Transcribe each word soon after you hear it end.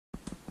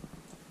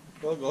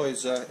Well,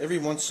 guys, every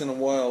once in a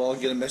while I'll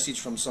get a message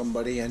from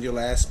somebody and you'll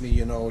ask me,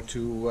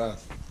 to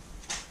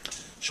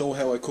show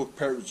how I cook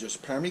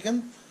just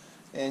ptarmigan.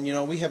 And,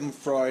 we have them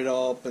fried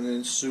up and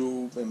in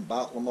soup and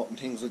bottle them up and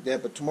things like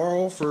that. But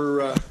tomorrow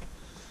for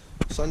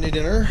Sunday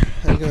dinner,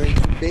 I'm going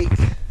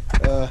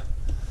to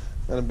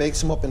bake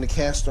some up in the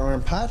cast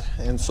iron pot,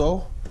 and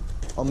so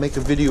I'll make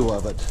a video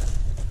of it.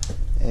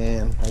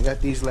 And I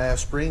got these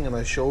last spring, and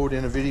I showed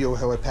in a video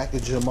how I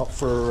package them up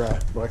for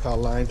what I call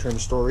long-term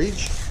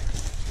storage.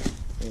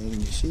 And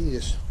you see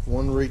this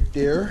one right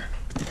there.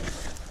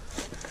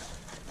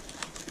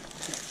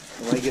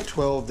 And I get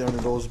 12 down in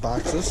those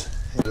boxes.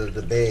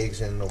 The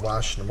bags and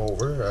washing them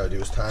over. They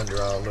was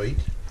tender all night.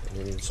 And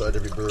then inside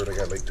every bird I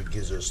got like the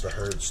gizzards, the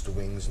hearts, the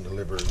wings, and the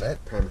liver and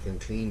that. Ptarmigan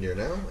clean there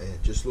now.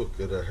 And just look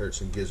at the hearts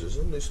and gizzards.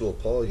 A nice little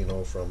paw,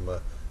 from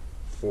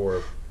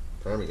for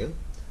ptarmigan.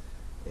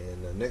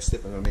 And next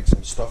step, I'm going to make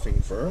some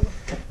stuffing for them.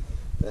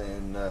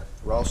 And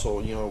we're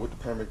also, with the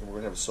ptarmigan, we're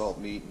going to have salt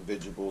meat and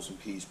vegetables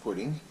and peas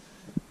pudding.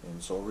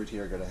 And so right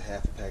here I got a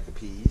half a pack of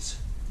peas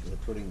in a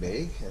pudding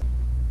bag.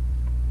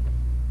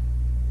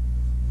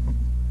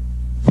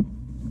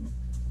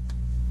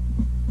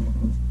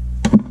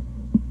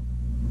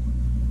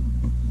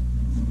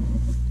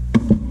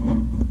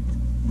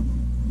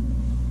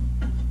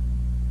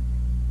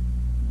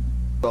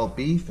 Salt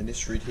beef, and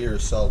this right here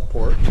is salt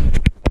pork.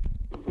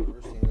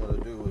 First thing I'm going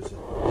to do is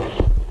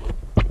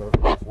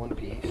cook one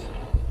piece.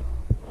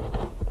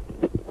 I'll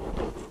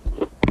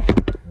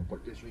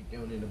put this right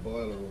down in the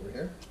boiler over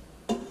here.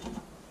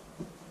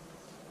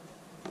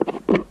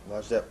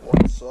 Lodge that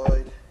one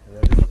side, and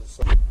then this is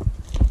the side.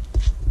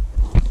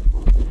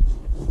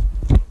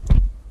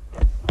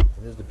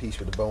 And there's the piece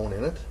with the bone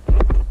in it.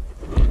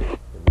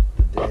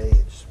 Today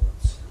it just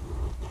wants.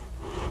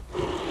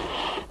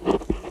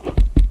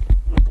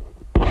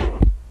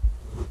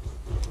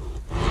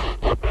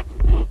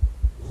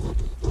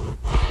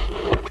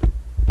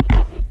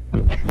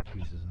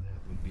 Pieces of that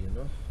would be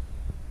enough.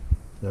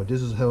 Now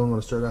this is how I'm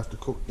going to start off to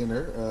cook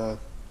dinner.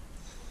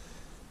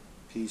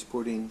 Peas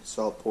pudding,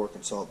 salt pork,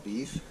 and salt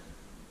beef.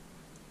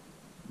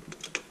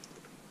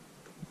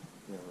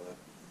 Now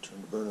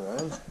turn the burner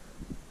on.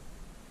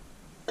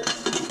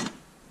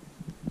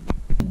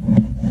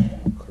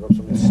 Cut up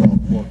some of this salt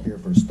pork here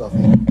for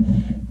stuffing.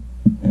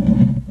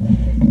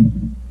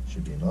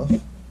 Should be enough.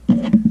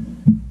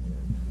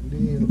 And a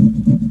little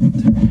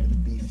tiny bit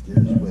of beef there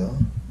as well.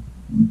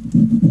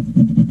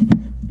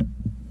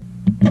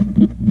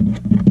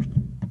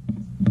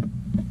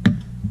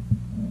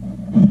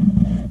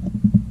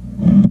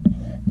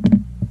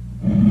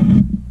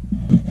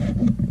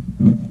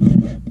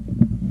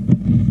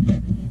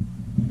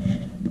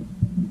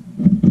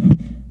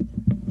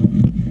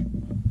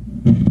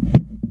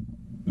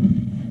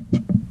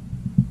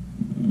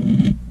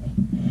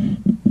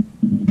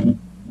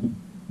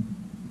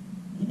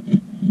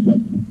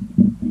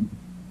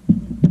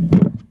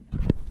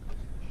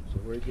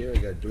 Right here I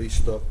got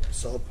diced up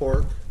salt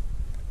pork,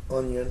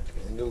 onion,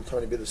 and a little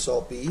tiny bit of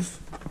salt beef.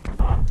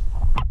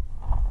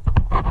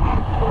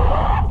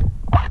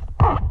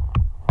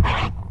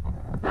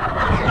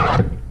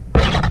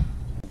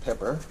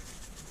 Pepper.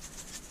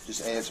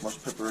 Just add as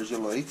much pepper as you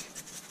like.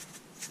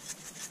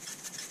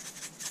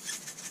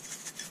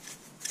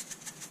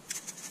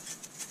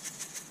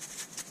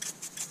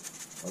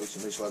 That's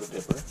a nice lot of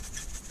pepper.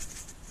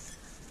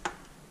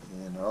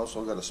 And I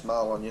also got a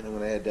small onion. I'm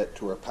going to add that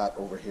to our pot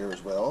over here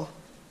as well.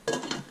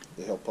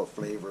 They help put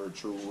flavor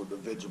through the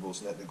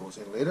vegetables and that goes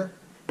in later,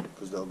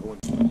 because they'll go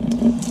into a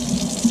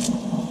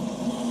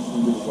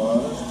little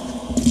water.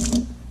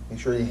 Make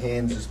sure your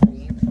hands is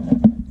clean.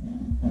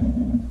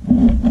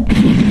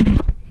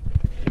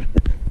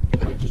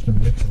 Just to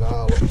mix it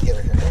all up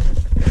together here.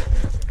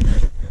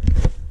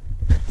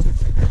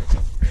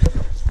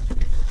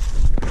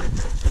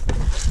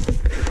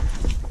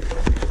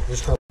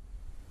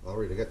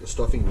 Alright, I got the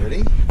stuffing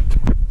ready.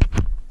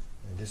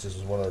 This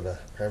is one of the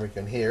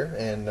ptarmigan here,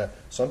 and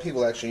some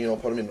people actually,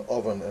 put them in the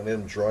oven and let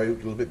them dry out a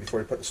little bit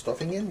before they put the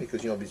stuffing in,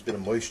 because there's a bit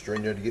of moisture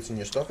in there that gets in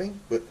your stuffing.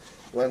 But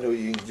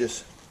you can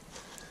just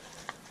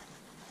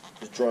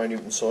dry it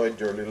out inside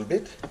there a little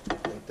bit,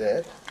 like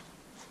that.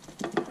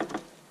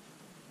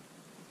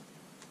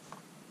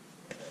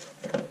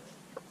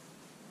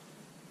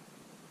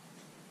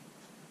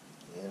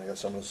 And I got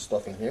some of the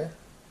stuffing here.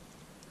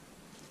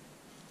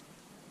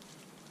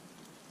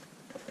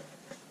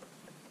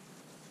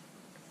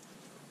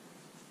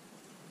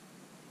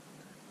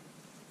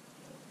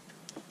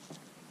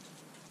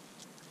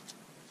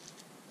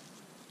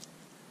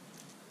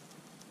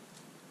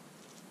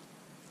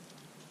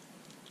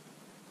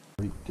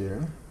 Right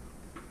there.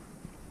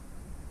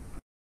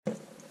 In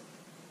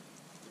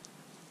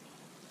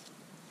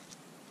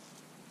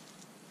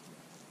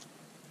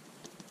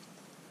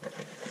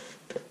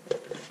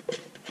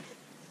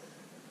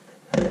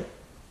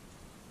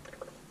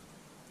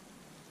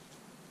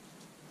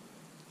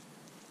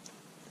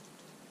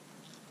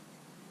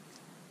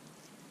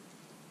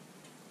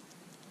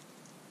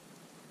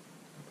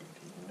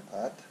the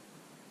pot.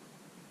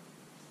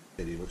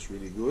 It looks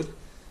really good.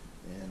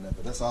 And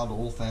but that's all the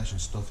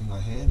old-fashioned stuffing I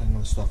had. I'm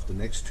going to stuff the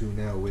next two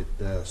now with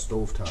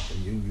stovetop,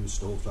 and you can use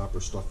stovetop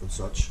or stuff and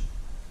such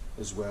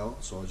as well.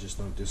 So I'll just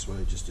do it this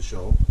way just to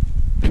show.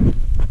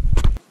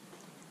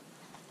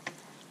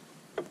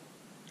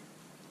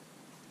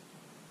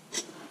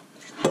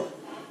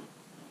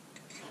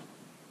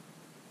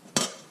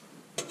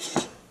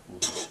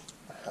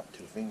 Hop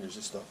to the fingers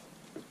and stuff.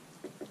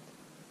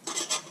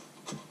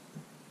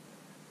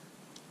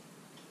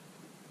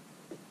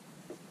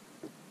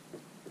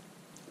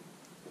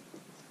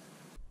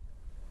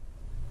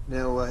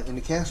 Now in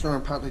the cast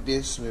iron pot like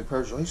this, I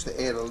personally used to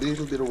add a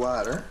little bit of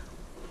water,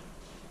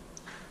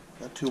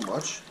 not too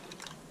much.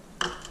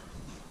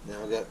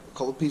 Now I got a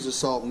couple pieces of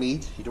salt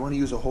meat. You don't want to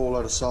use a whole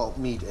lot of salt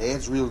meat. It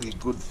adds really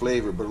good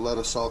flavor, but a lot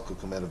of salt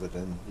could come out of it,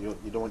 and you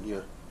don't want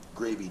your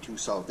gravy too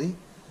salty.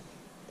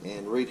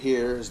 And right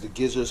here is the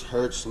gizzards,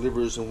 hearts,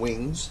 livers, and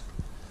wings.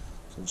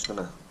 So I'm just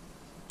gonna,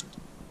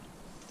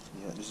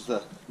 this is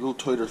a little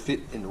tighter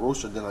fit in the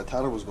roaster than I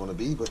thought it was going to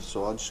be, but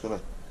so I'm just gonna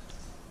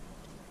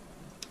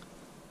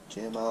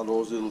jam all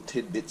those little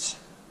tidbits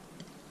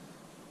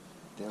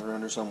down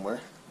around there somewhere.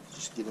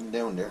 Just get them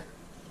down there.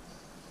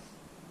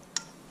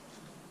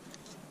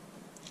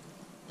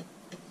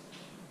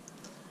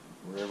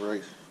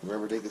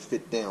 Wherever they could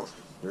fit down,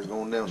 they're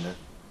going down there.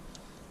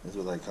 That's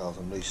what I call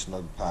a nice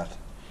snug pot.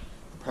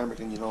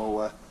 Ptarmigan, you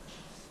know,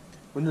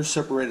 when they're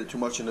separated too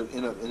much in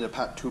a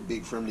pot too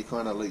big for them, they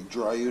kind of like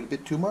dry out a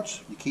bit too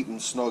much. You keep them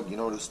snug, you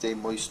know, to stay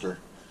moister.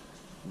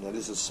 Now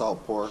this is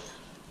salt pork.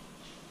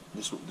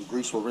 The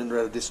grease will render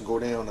out of this and go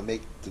down and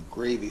make the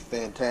gravy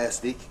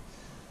fantastic.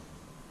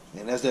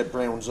 And as that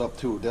browns up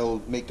too, they'll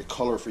make the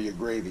color for your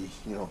gravy,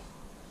 you know.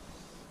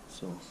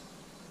 So,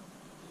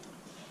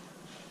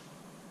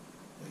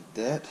 like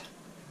that.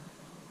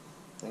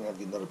 I think I'll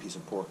get another piece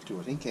of pork too,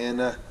 I think.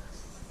 And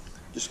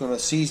just going to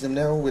season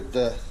them now with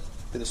a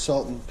bit of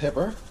salt and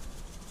pepper.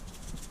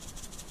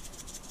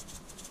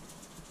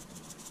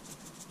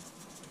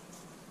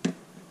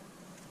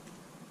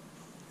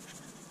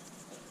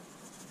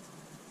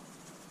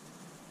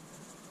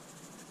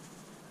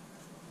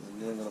 And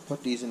then I'm going to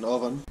put these in the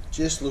oven.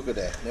 Just look at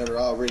that. Now they're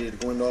all ready to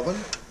go in the oven.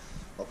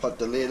 I'll put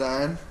the lid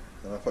on,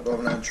 and I'll put the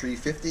oven on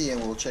 350,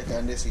 and we'll check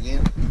on this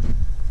again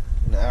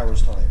in an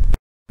hour's time.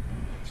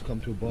 Let's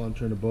come to a boil and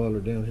turn the boiler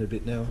down here a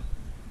bit now.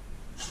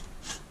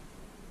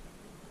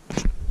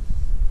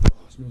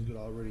 Oh, it smells good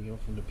already, you know,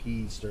 from the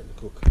peas starting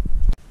to cook.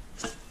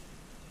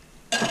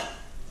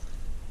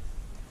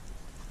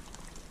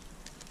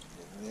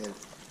 And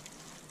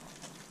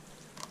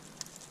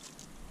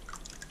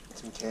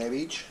some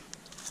cabbage.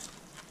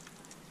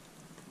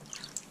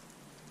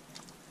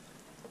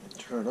 And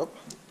turn up.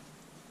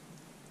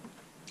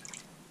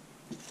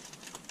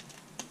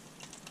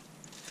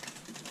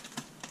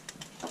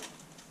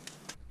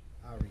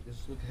 Alright,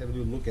 let's have a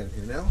little look at it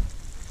here now.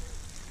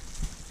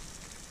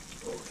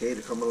 Okay,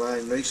 they come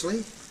aligned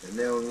nicely, and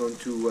now I'm going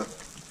to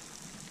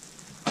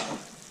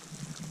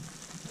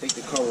take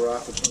the cover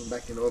off and put them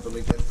back in the oven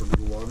like that for a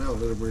little while now.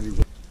 Let them really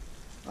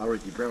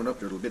already brown up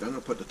there a little bit. I'm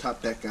going to put the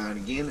top back on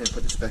again and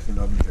put this back in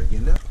the oven here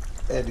again now.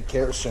 Add the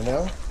carrots here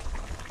now.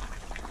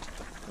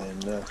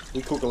 And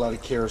we cook a lot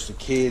of carrots. The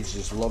kids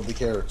just love the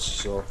carrots,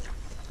 so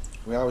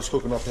we always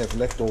cook enough to have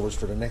leftovers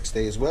for the next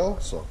day as well.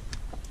 So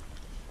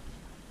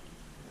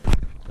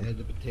add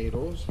the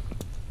potatoes.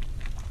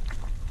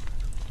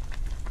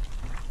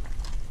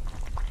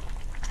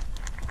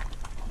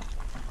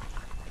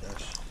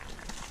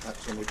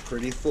 That's going to be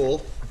pretty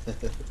full.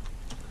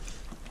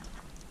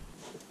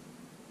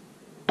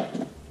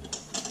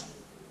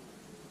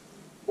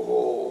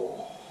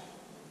 Oh.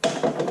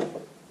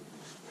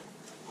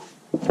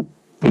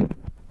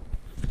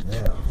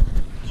 Now,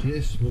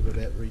 just look at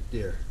that right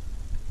there.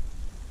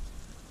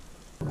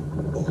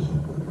 Oh.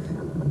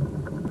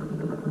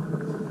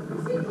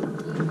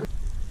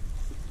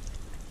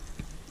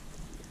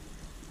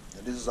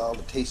 Now this is all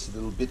the tasty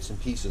little bits and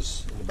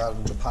pieces in the bottom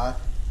of the pot.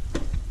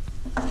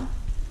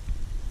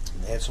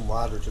 Add some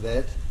water to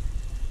that.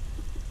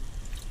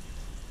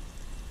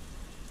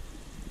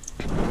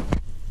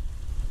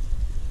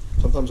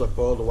 Sometimes I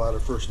boil the water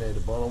first and add the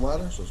boiling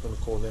water, so it's going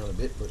to cool down a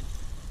bit, but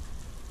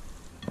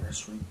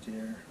that's right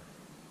there.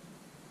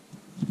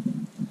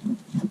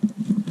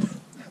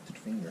 Have the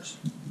fingers.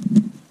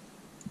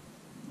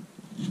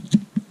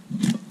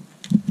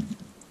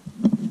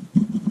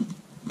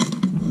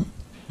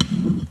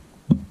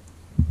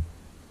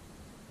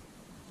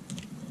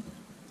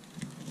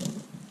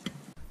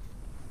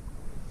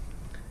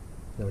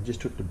 Now I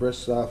just took the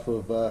breasts off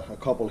of a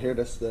couple here.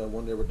 That's the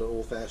one there with the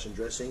old-fashioned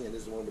dressing, and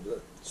this is the one with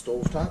the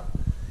stove top.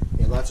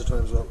 And lots of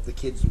times, well, the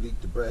kids will eat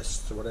the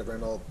breasts or whatever,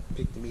 and I'll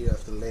pick the meat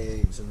off the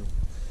legs and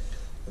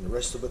the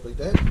rest of it like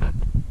that.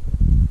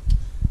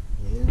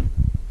 And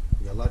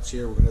we got lots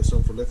here. We're gonna have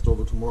some for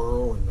leftover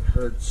tomorrow, and the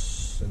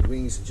hearts and the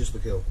wings, and just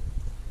look how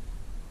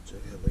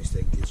nice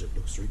that gizzard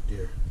looks right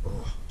there.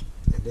 Oh,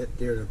 and that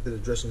there, the bit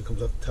of dressing that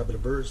comes off the top of the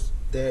burst,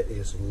 that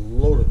is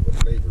loaded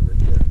with flavor right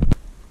there.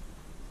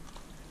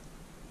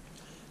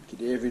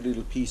 Every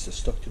little piece is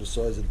stuck to the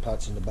sides of the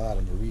pots in the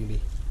bottom. They're really,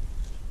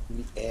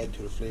 really add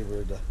to the flavor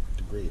of the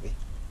gravy.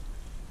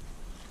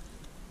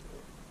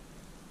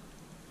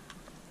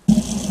 Now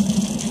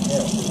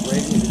for the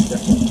gravy, just got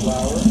some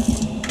flour.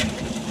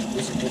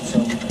 This will get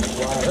some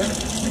water.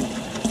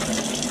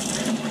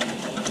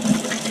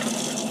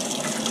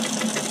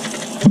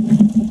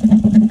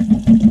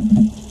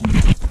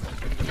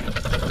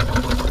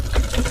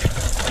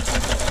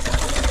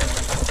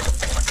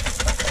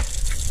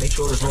 Make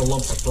sure there's no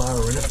lumps of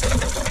flour in it.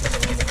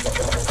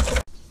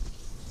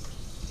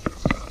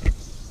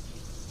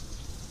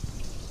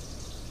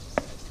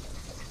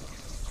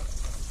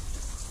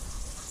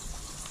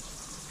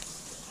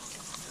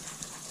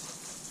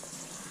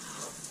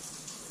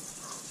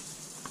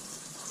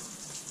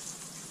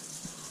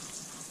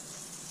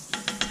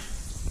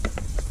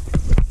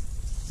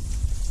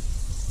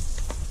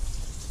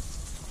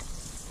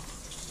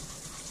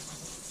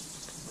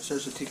 It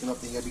starts to thicken up,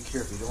 then you gotta be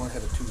careful. You don't want to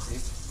have it too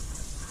thick.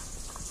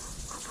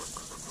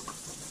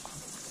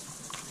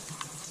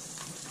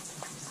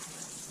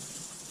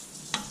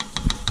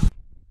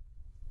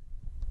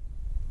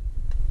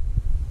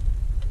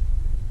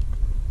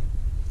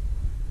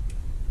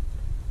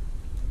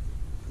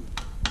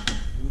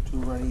 Too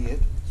runny yet.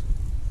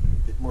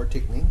 A bit more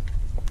thickening.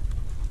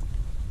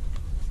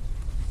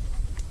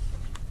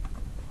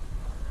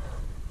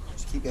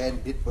 Just keep adding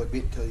bit by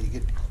bit till you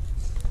get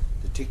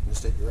the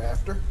thickness that you're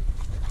after.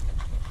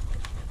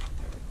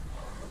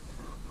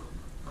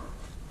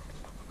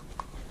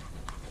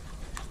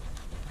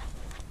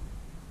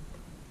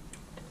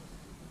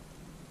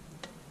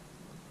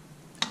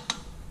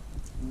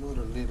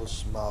 Another little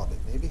small bit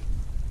maybe.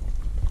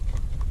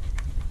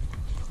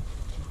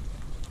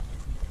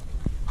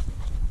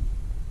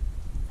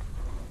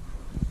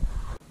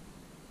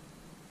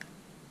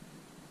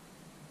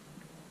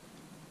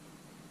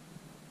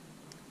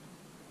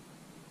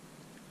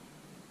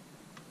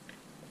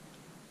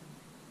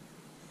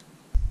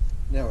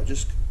 Now I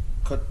just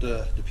cut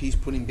the peas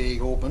pudding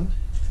bag open,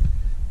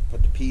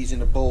 put the peas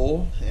in a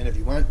bowl, and if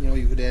you want,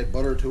 you could add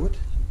butter to it,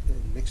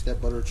 and mix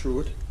that butter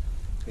through it.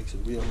 Makes a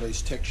real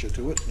nice texture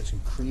to it. It's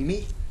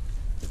creamy.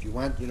 If you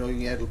want, you can add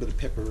a little bit of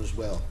pepper as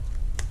well.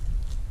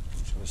 I'm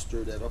just going to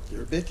stir that up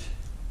there a bit.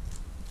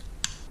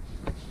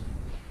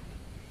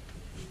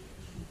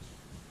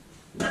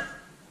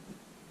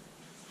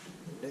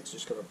 Next,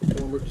 just going to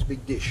form this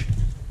big dish.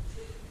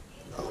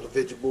 All the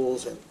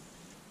vegetables and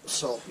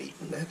salt meat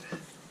in that.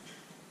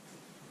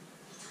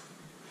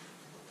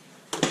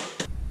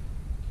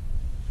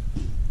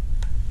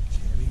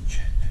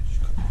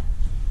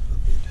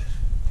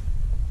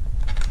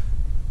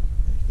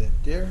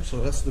 There, so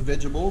that's the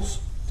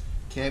vegetables: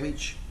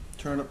 cabbage,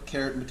 turnip,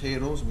 carrot, and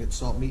potatoes. And get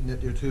salt meat in it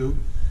there too.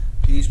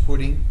 Peas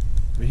pudding.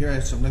 But here I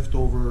have some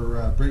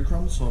leftover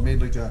breadcrumbs, so I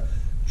made like a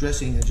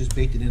dressing and just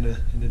baked it in a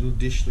little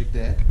dish like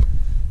that.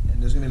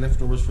 And there's gonna be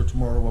leftovers for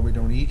tomorrow while we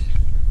don't eat.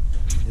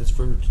 This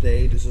for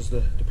today. This is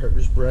the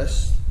partridge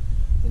breast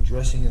and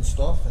dressing and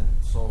stuff. And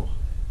so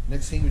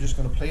next thing we're just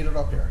gonna plate it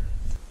up here.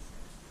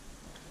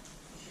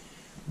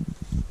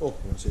 Oh, you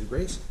want to say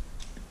grace?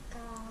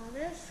 God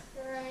is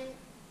great.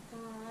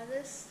 God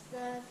is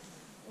good.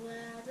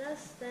 Let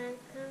us thank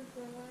Him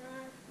for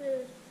our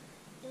food.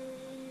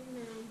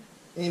 Amen.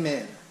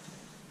 Amen.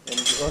 And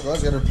I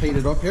was going to plate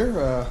it up here.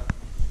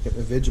 Got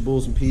my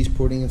vegetables and peas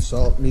pudding and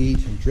salt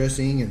meat and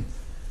dressing, and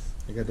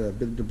I got a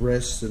bit of the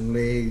breasts and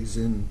legs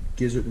and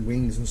gizzard and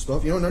wings and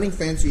stuff. Nothing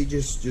fancy,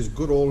 just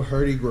good old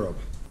hearty grub.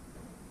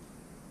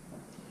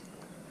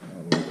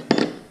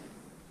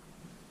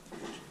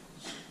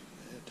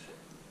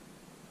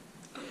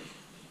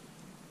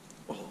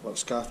 Oh, what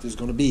scarf is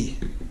going to be.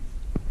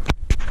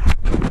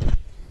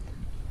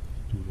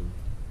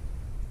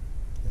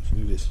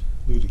 Look at this.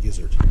 Look at the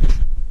gizzard.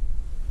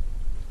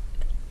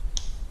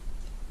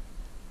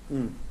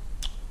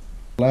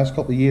 Last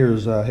couple of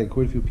years, I had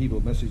quite a few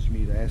people message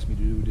me to ask me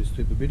to do this type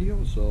of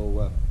video.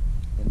 So,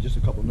 and just a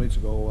couple of nights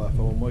ago,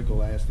 fellow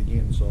Michael asked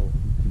again. So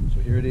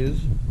here it is.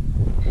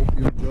 Hope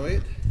you enjoy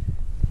it.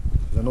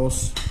 I know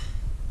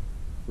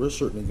we're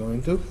certainly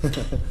going to.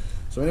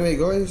 So anyway,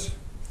 guys,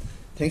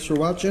 thanks for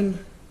watching,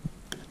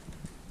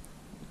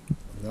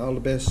 and all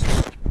the best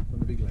from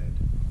the big land.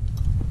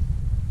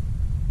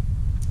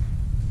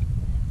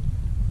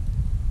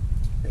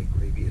 That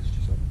gravy is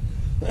just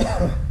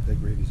that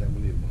gravy is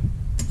unbelievable.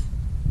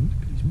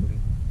 Peas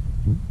pudding,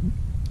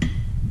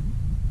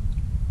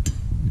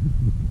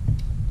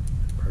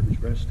 partridge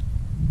breast.